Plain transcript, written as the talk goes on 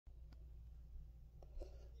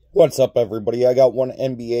What's up, everybody? I got one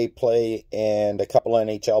NBA play and a couple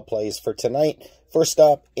NHL plays for tonight. First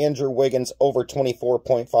up, Andrew Wiggins over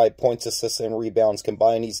 24.5 points, assists, and rebounds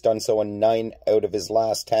combined. He's done so in 9 out of his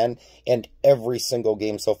last 10, and every single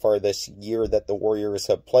game so far this year that the Warriors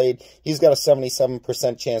have played. He's got a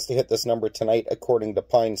 77% chance to hit this number tonight, according to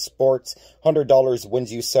Pine Sports. $100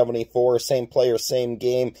 wins you 74. Same player, same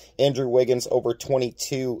game. Andrew Wiggins over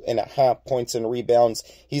 22.5 points and rebounds.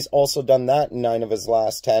 He's also done that in 9 of his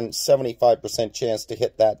last 10. 75% chance to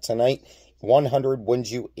hit that tonight. 100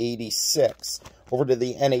 wins you 86. Over to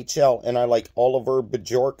the NHL, and I like Oliver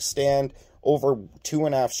Bjorkstrand over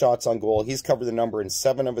 2.5 shots on goal. He's covered the number in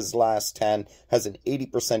 7 of his last 10. Has an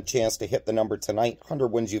 80% chance to hit the number tonight. 100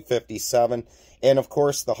 wins you 57. And of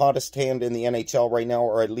course, the hottest hand in the NHL right now,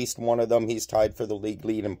 or at least one of them, he's tied for the league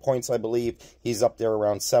lead in points, I believe. He's up there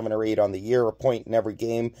around 7 or 8 on the year, a point in every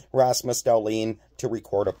game. Rasmus Dahlin to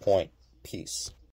record a point. Peace.